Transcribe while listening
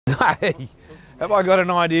Hey, have I got an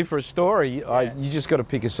idea for a story? You just got to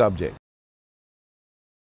pick a subject.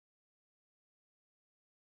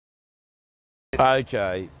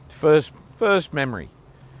 Okay, first memory.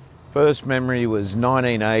 First memory was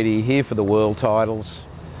 1980, here for the world titles.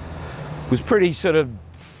 Was pretty sort of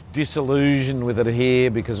disillusioned with it here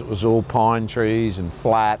because it was all pine trees and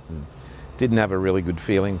flat and didn't have a really good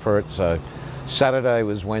feeling for it. So Saturday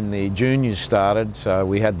was when the juniors started, so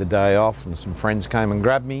we had the day off and some friends came and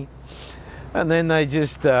grabbed me. And then they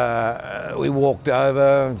just, we walked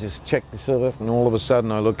over and just checked the surf, and all of a sudden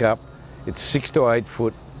I look up, it's 6 to 8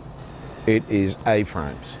 foot, it is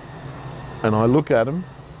A-frames. And I look at them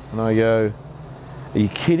and I go, are you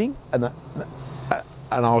kidding? And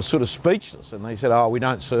I was sort of speechless, and they said, oh, we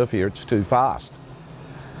don't surf here, it's too fast.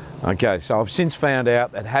 Okay, so I've since found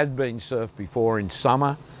out that had been surfed before in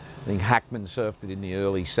summer. I think Hackman surfed it in the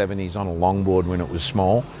early 70s on a longboard when it was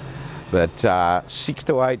small. But 6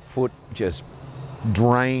 to 8 foot, just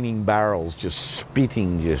draining barrels, just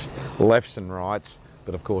spitting, just lefts and rights.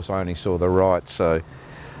 But of course I only saw the right, so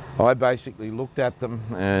I basically looked at them,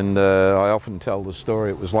 and I often tell the story,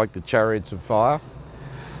 it was like the Chariots of Fire.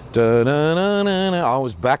 I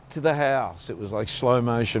was back to the house. It was like slow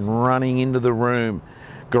motion, running into the room,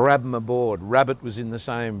 grabbing my board. Rabbit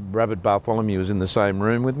Bartholomew was in the same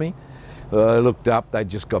room with me. I looked up, they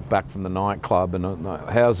just got back from the nightclub, and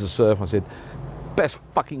how's the surf? I said, best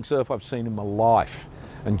fucking surf I've seen in my life,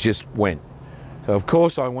 and just went. So of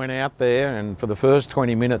course I went out there, and for the first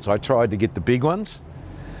 20 minutes I tried to get the big ones,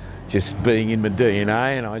 just being in my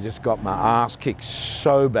DNA, and I just got my ass kicked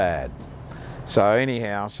so bad. So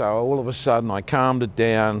anyhow, so all of a sudden I calmed it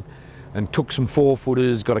down and took some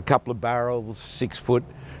 4-footers, got a couple of barrels, 6 foot,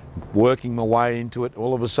 working my way into it.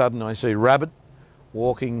 All of a sudden I see Rabbit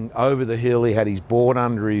walking over the hill. He had his board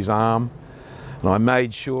under his arm, and I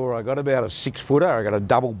made sure I got about a 6-footer. I got a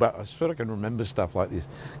double barrel. I sort of can remember stuff like this.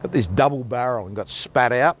 Got this double barrel and got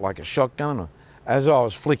spat out like a shotgun. As I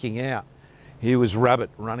was flicking out, here was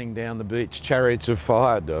Rabbit running down the beach, Chariots of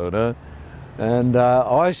Fire, and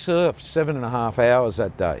I surfed 7.5 hours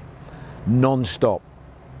that day, non-stop.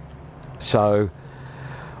 So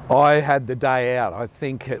I had the day out. I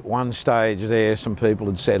think at one stage there, some people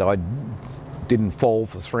had said I didn't fall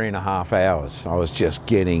for 3.5 hours. I was just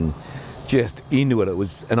getting into it.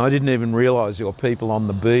 And I didn't even realise there were people on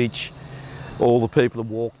the beach. All the people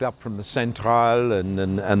had walked up from the Central,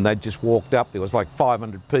 and they just walked up. There was like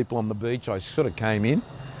 500 people on the beach. I sort of came in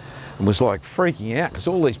and was like freaking out because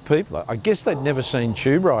all these people, I guess they'd never seen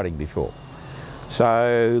tube riding before.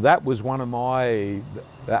 So that was one of my,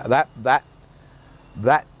 that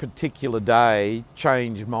particular day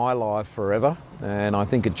changed my life forever, and I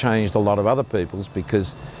think it changed a lot of other people's,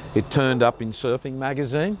 because it turned up in Surfing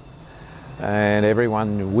magazine and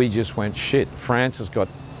everyone, we just went, shit, France has got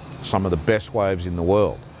some of the best waves in the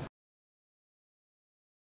world.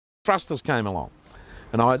 Thrusters came along,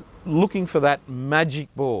 and I looking for that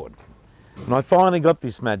magic board, and I finally got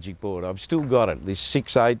this magic board. I've still got it, this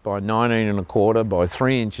 6'8" by 19.25 by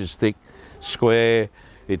 3 inches thick, square.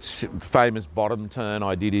 It's the famous bottom turn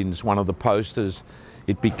I did in one of the posters.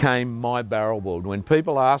 It became my barrel board. When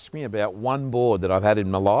people ask me about one board that I've had in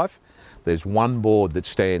my life, there's one board that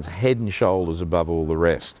stands head and shoulders above all the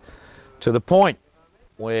rest. To the point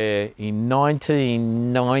where in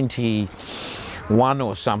 1991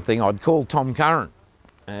 or something, I'd called Tom Curran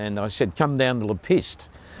and I said, come down to La Piste.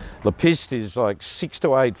 La Piste is like 6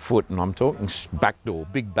 to 8 foot, and I'm talking backdoor,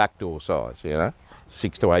 big backdoor size, you know,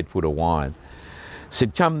 6 to 8 foot of wine.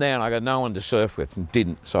 Said, come down. I got no one to surf with, and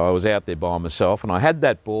didn't. So I was out there by myself, and I had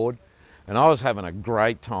that board, and I was having a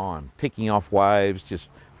great time, picking off waves,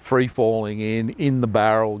 just free falling in the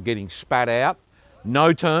barrel, getting spat out,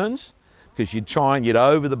 no turns, because you'd try and get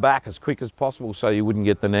over the back as quick as possible so you wouldn't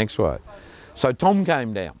get the next wave. So Tom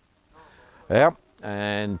came down. Yeah,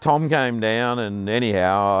 and Tom came down, and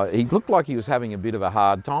anyhow, he looked like he was having a bit of a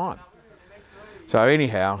hard time. So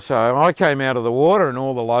anyhow, so I came out of the water, and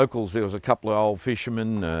all the locals, there was a couple of old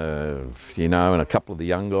fishermen, you know, and a couple of the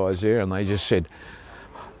young guys there, and they just said,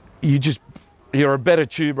 you're a better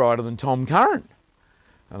tube rider than Tom Curran.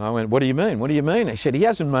 And I went, what do you mean? What do you mean? They said, he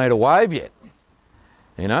hasn't made a wave yet,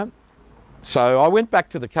 you know. So I went back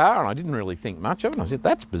to the car, and I didn't really think much of it. I said,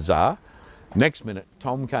 that's bizarre. Next minute,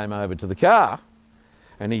 Tom came over to the car,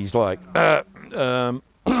 and he's like, look,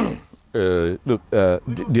 you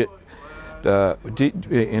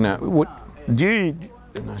know, what do you?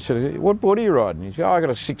 And I said, what board are you riding? He said, oh, I got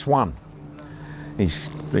a 6'1". He's,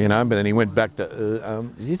 you know, but then he went back to,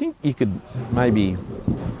 do you think you could maybe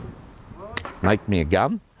make me a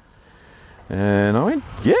gun? And I went,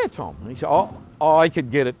 yeah, Tom. And he said, oh, I could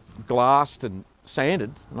get it glassed and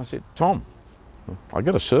sanded. And I said, Tom, I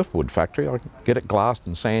got a surfboard factory. I can get it glassed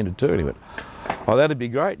and sanded too. And he went, oh, that'd be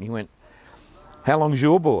great. And he went, how long's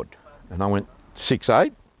your board? And I went,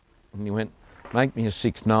 6'8". And he went, make me a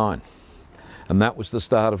 6'9". And that was the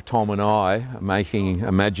start of Tom and I making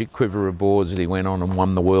a magic quiver of boards that he went on and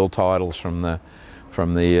won the world titles from the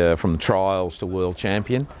trials to world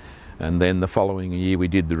champion. And then the following year we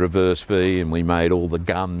did the reverse V and we made all the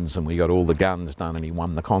guns and we got all the guns done and he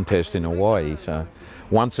won the contest in Hawaii. So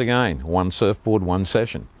once again, one surfboard, one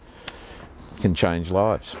session can change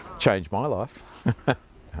lives. Changed my life.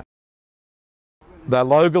 The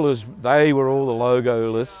logoless, they were all the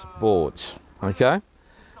logoless boards, okay?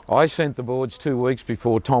 I sent the boards 2 weeks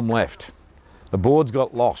before Tom left. The boards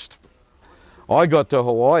got lost. I got to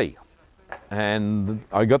Hawaii and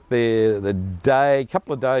I got there the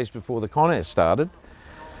couple of days before the contest started,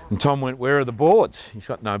 and Tom went, where are the boards? He's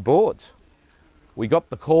got no boards. We got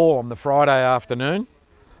the call on the Friday afternoon.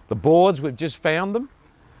 The boards, we've just found them.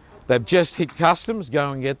 They've just hit customs,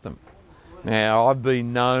 go and get them. Now, I've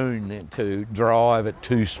been known to drive at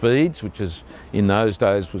 2 speeds, which is, in those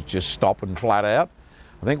days, was just stop and flat out.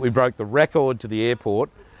 I think we broke the record to the airport,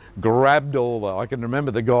 grabbed I can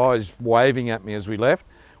remember the guys waving at me as we left.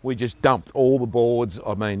 We just dumped all the boards.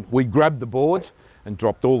 I mean, we grabbed the boards and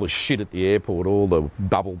dropped all the shit at the airport, all the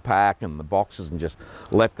bubble pack and the boxes, and just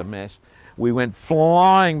left a mess. We went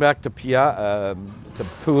flying back to Puina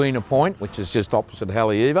Point, which is just opposite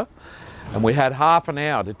Haleiwa, and we had half an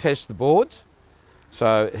hour to test the boards.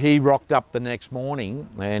 So he rocked up the next morning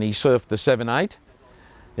and he surfed the 7/8.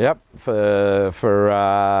 Yep, he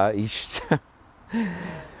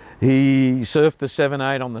surfed the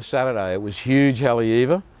 7/8 on the Saturday. It was huge,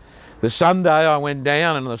 Haleiwa. The Sunday I went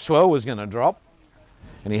down and the swell was going to drop,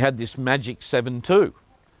 and he had this magic 7.2.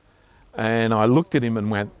 And I looked at him and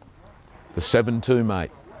went, the 7.2, mate.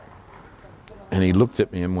 And he looked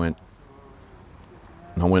at me and went,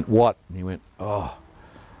 and I went, what? And he went, oh,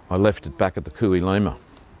 I left it back at the Kui Lima.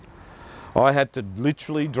 I had to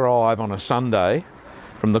literally drive on a Sunday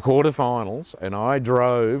from the quarterfinals, and I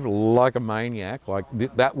drove like a maniac. Like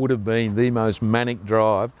that would have been the most manic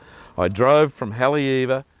drive. I drove from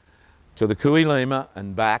Haleiwa to the Kui Lima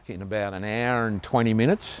and back in about an hour and 20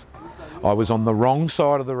 minutes. I was on the wrong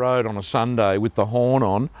side of the road on a Sunday with the horn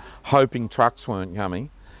on, hoping trucks weren't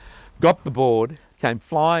coming. Got the board, came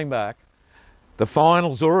flying back. The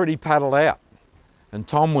finals already paddled out, and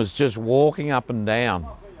Tom was just walking up and down.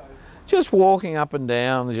 Just walking up and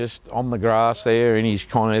down, just on the grass there in his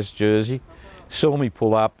contest jersey. Saw me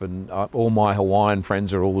pull up, and all my Hawaiian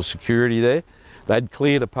friends are all the security there. They'd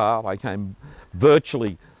cleared a path. I came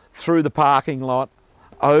virtually through the parking lot,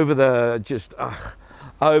 over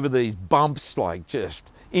over these bumps, like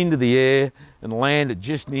just into the air, and landed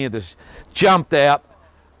just near this, jumped out,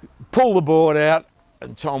 pulled the board out,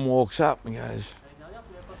 and Tom walks up and goes,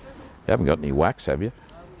 you haven't got any wax, have you?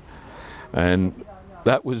 And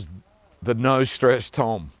that was the no stress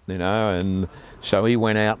Tom, you know, and so he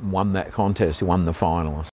went out and won that contest. He won the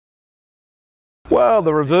finals. Well,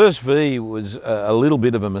 the reverse V was a little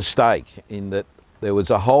bit of a mistake in that there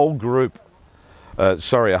was a whole group, a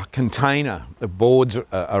container of boards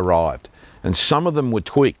arrived, and some of them were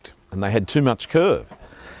tweaked and they had too much curve.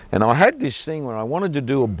 And I had this thing where I wanted to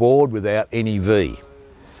do a board without any V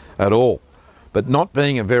at all, but not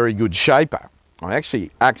being a very good shaper, I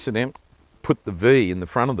actually accidentally put the V in the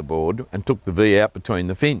front of the board and took the V out between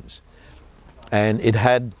the fins. And it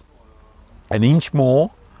had an inch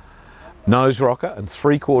more nose rocker and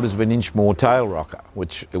 3/4 of an inch more tail rocker,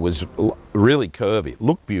 which it was really curvy. It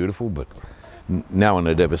looked beautiful, but no one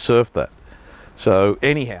had ever surfed that. So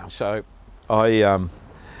anyhow, I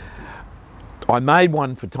made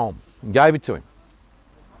one for Tom and gave it to him.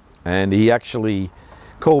 And he actually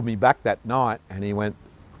called me back that night and he went,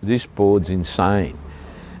 this board's insane.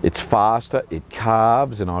 It's faster, it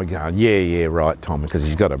carves, and I go, yeah, right, Tom, because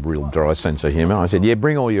he's got a real dry sense of humour. I said, yeah,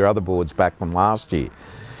 bring all your other boards back from last year.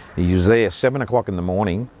 He was there 7 o'clock in the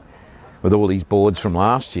morning with all these boards from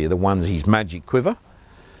last year, the ones his magic quiver.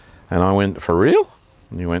 And I went, for real?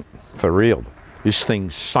 And he went, for real. This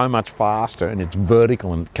thing's so much faster and it's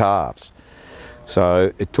vertical and it carves.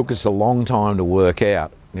 So it took us a long time to work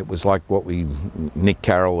out. It was like what Nick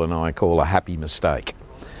Carroll and I call a happy mistake.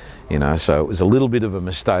 You know, so it was a little bit of a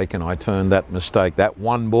mistake, and I turned that mistake, that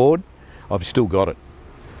one board, I've still got it.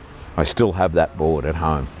 I still have that board at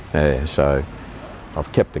home. Yeah, so I've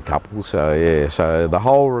kept a couple, so yeah. So the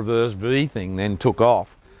whole reverse V thing then took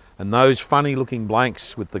off, and those funny looking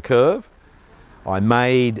blanks with the curve, I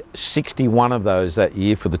made 61 of those that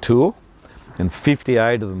year for the tour, and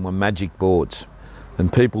 58 of them were magic boards.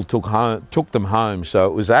 And people took them home, so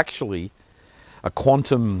it was actually a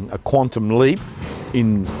quantum leap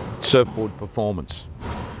in surfboard performance.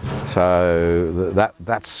 So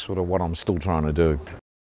that's sort of what I'm still trying to do.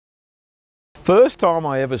 First time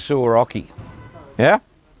I ever saw Rocky, yeah,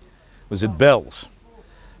 was at Bell's.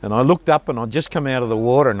 And I looked up and I'd just come out of the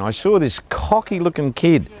water and I saw this cocky looking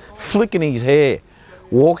kid flicking his hair,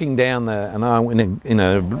 walking down the, and I went in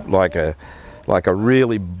a like a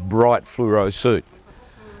really bright fluoro suit.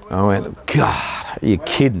 I went, God, are you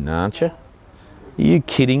kidding, aren't you? Are you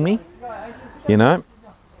kidding me? You know?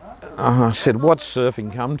 I said, what's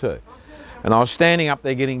surfing come to? And I was standing up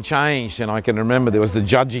there getting changed, and I can remember there was the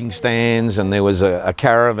judging stands and there was a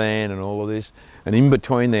caravan and all of this, and in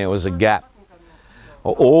between there was a gap.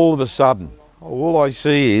 All of a sudden, all I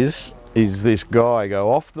see is this guy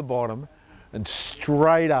go off the bottom and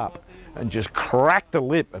straight up and just cracked a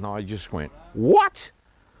lip, and I just went, what?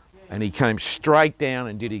 And he came straight down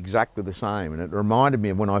and did exactly the same. And it reminded me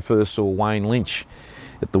of when I first saw Wayne Lynch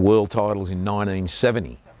at the world titles in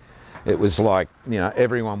 1970. It was like, you know,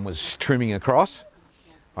 everyone was trimming across.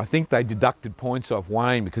 I think they deducted points off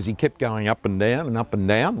Wayne because he kept going up and down and up and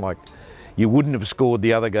down. Like, you wouldn't have scored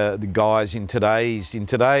the other guys in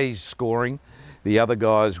today's scoring. The other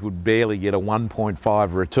guys would barely get a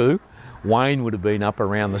 1.5 or a 2. Wayne would have been up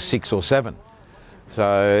around the 6 or 7.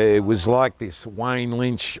 So it was like this Wayne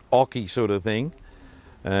Lynch Occy sort of thing.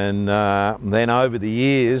 And then over the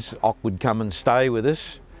years, Ock would come and stay with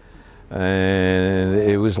us. And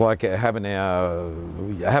it was like having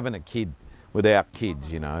a kid without kids,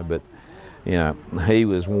 you know. But, you know, he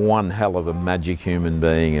was one hell of a magic human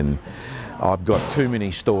being, and I've got too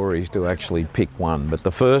many stories to actually pick one. But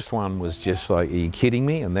the first one was just like, are you kidding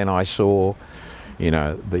me? And then I saw, you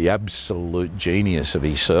know, the absolute genius of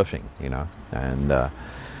his surfing, you know, and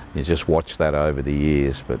you just watched that over the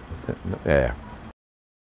years. But yeah,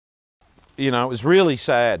 you know, it was really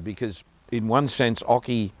sad because in one sense,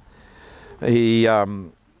 Occy,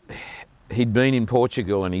 he'd been in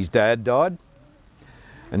Portugal and his dad died,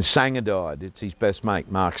 and Sanger died. It's his best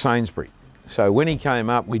mate, Mark Sainsbury. So when he came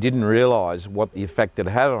up, we didn't realise what the effect it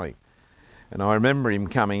had on him. And I remember him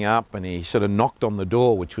coming up and he sort of knocked on the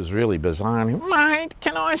door, which was really bizarre. And he went, mate,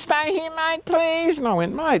 can I stay here, mate, please? And I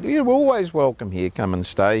went, mate, you're always welcome here, come and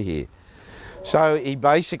stay here. So he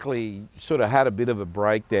basically sort of had a bit of a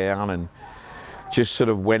breakdown and just sort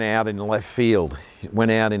of went out in left field.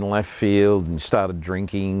 Went out in left field and started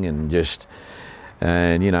drinking and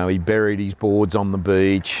you know, he buried his boards on the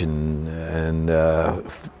beach and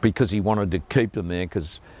because he wanted to keep them there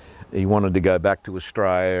because he wanted to go back to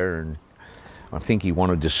Australia, and I think he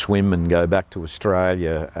wanted to swim and go back to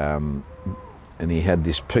Australia, and he had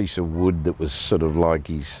this piece of wood that was sort of like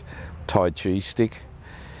his Tai Chi stick,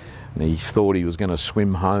 and he thought he was going to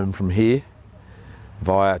swim home from here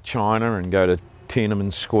via China and go to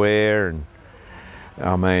Tiananmen Square. And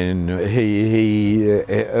I mean,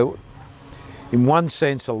 in one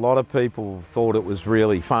sense, a lot of people thought it was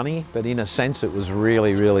really funny, but in a sense it was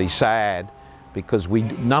really, really sad because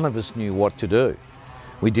none of us knew what to do.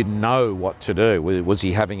 We didn't know what to do. Was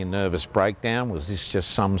he having a nervous breakdown? Was this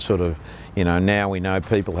just some sort of, you know, now we know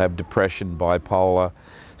people have depression, bipolar,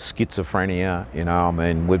 schizophrenia, you know, I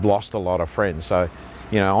mean, we've lost a lot of friends. So,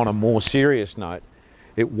 you know, on a more serious note,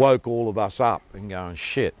 it woke all of us up and going,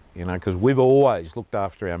 shit, you know, because we've always looked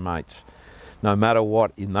after our mates. No matter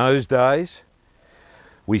what, in those days,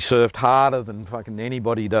 we surfed harder than fucking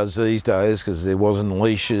anybody does these days because there wasn't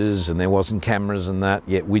leashes and there wasn't cameras and that,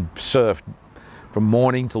 yet we'd surfed from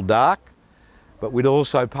morning till dark, but we'd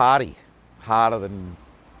also party harder than,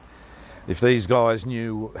 if these guys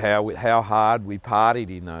knew how hard we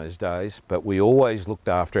partied in those days, but we always looked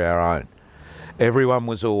after our own. Everyone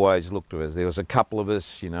was always looked at us. There was a couple of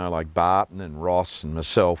us, you know, like Barton and Ross and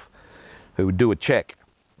myself, who would do a check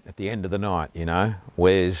at the end of the night, you know,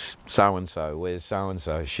 where's so-and-so, where's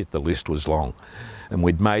so-and-so, shit, the list was long. And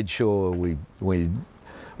we'd made sure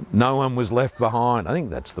no one was left behind. I think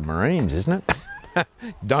that's the Marines, isn't it?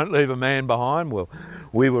 Don't leave a man behind. Well,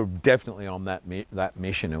 we were definitely on that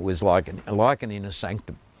mission. It was like an inner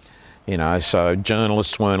sanctum, you know, so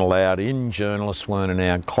journalists weren't allowed in, journalists weren't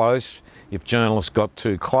allowed close. If journalists got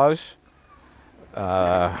too close,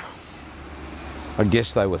 I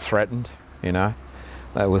guess they were threatened, you know.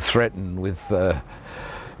 They were threatened with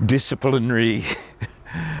disciplinary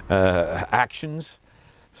actions.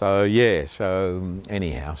 So yeah, so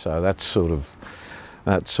anyhow, so that sort of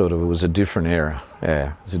was a different era.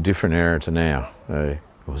 Yeah, it's a different era to now. It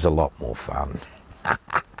was a lot more fun.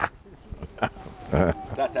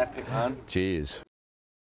 That's epic, man. Cheers.